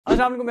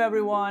Assalamu alaikum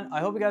everyone, I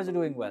hope you guys are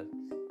doing well.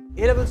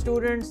 A-level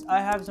students,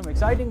 I have some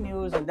exciting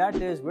news, and that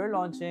is we're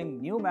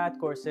launching new math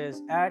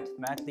courses at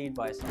Mathlete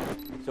by Saad.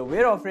 So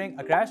we're offering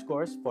a crash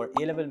course for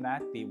A-level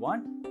Math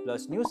B1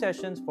 plus new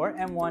sessions for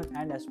M1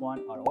 and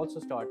S1 are also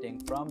starting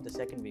from the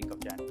second week of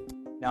January.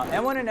 Now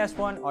M1 and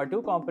S1 are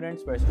two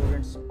components where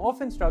students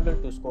often struggle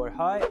to score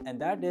high, and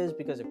that is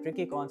because of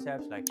tricky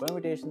concepts like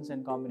permutations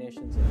and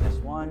combinations in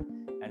S1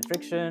 and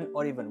friction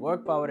or even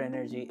work power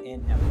energy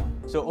in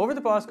M1. So over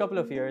the past couple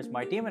of years,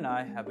 my team and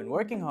I have been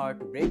working hard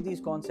to break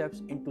these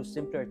concepts into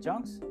simpler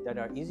chunks that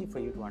are easy for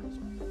you to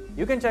understand.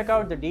 You can check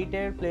out the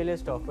detailed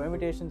playlist of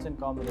permutations and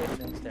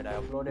combinations that I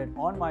uploaded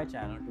on my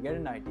channel to get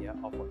an idea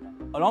of what I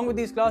mean. Along with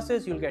these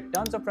classes, you'll get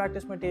tons of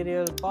practice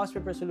material, past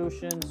paper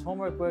solutions,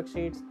 homework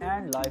worksheets,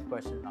 and live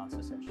question and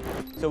answer sessions.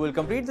 So we'll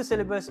complete the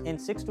syllabus in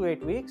 6 to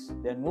 8 weeks,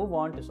 then move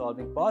on to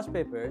solving past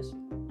papers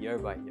year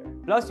by year.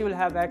 Plus, you will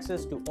have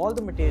access to all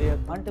the material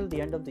until the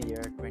end of the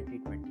year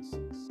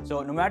 2026.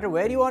 So no matter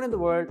where you are in the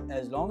world,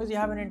 as long as you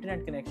have an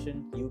internet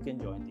connection, you can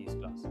join these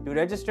classes. To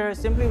register,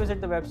 simply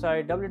visit the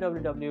website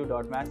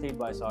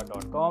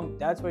www.mathletebysod.com.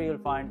 That's where you'll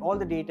find all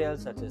the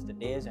details such as the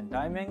days and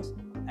timings.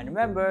 And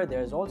remember,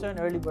 there is also an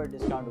early bird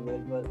discount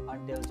available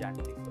until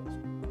January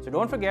 1st. So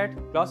don't forget,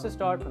 classes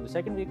start from the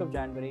second week of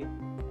January.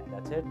 And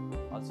that's it.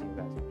 I'll see you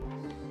guys in class.